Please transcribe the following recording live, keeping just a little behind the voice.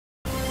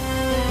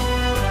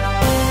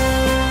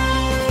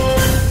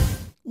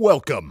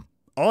Welcome.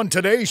 On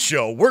today's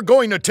show, we're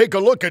going to take a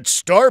look at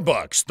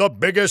Starbucks, the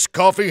biggest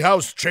coffee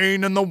house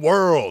chain in the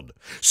world.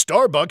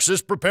 Starbucks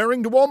is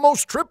preparing to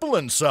almost triple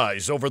in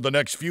size over the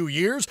next few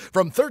years,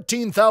 from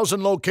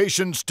 13,000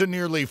 locations to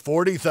nearly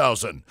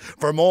 40,000.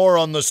 For more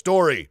on the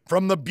story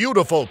from the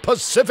beautiful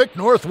Pacific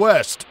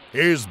Northwest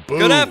is Boo.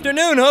 Good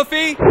afternoon,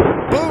 Hoofy.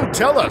 Boo,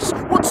 tell us,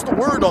 what's the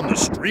word on the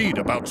street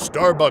about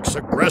Starbucks'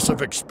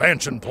 aggressive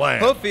expansion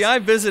plan? Hoofy, I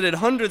visited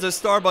hundreds of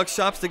Starbucks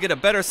shops to get a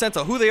better sense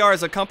of who they are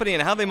as a company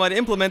and how they might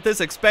implement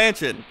this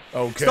expansion.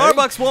 Okay.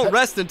 Starbucks won't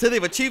rest until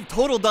they've achieved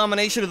total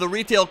domination of the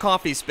retail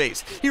coffee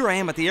space. Here I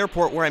am at the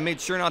airport where I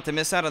made sure not to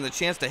miss out on the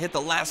chance to hit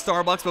the last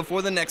Starbucks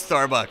before the next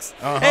Starbucks.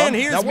 And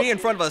here's me in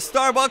front of a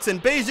Starbucks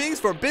in Beijing's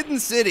Forbidden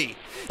City.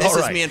 This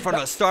is me in front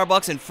of a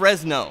Starbucks in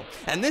Fresno.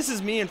 And this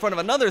is me in front of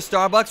another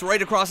Starbucks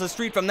right across the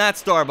street from that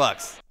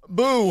Starbucks.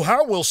 Boo,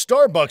 how will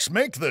Starbucks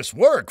make this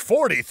work?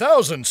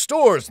 40,000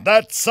 stores,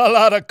 that's a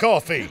lot of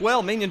coffee.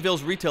 Well,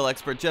 Minionville's retail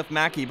expert Jeff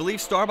Mackey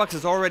believes Starbucks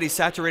has already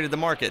saturated the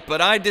market,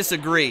 but I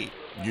disagree.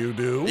 You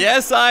do?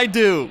 Yes, I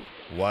do.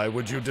 Why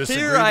would you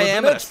disagree Here I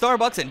am at a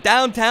Starbucks in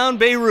downtown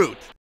Beirut.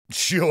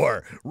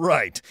 Sure,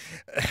 right.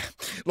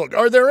 Look,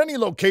 are there any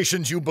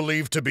locations you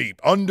believe to be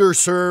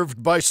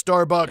underserved by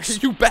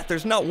Starbucks? You bet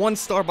there's not one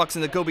Starbucks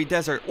in the Gobi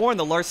Desert or in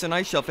the Larsen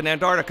Ice Shelf in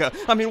Antarctica.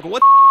 I mean,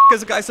 what the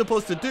is a guy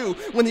supposed to do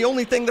when the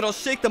only thing that'll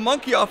shake the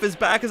monkey off his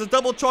back is a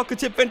double chocolate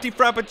chip Venti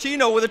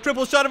Frappuccino with a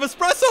triple shot of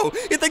espresso?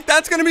 You think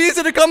that's gonna be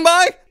easy to come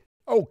by?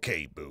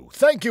 Okay, Boo.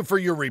 Thank you for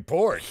your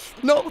report.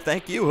 No,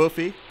 thank you,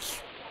 Hoofy.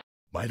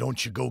 Why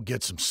don't you go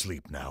get some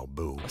sleep now,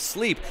 Boo?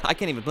 Sleep? I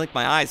can't even blink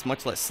my eyes,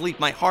 much less sleep.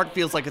 My heart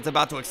feels like it's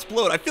about to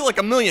explode. I feel like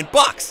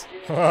 $1,000,000.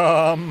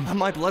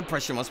 My blood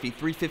pressure must be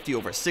 350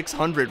 over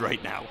 600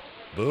 right now.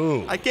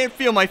 Boo. I can't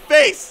feel my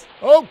face.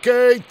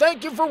 Okay,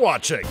 thank you for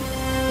watching.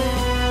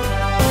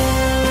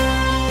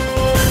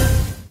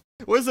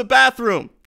 Where's the bathroom?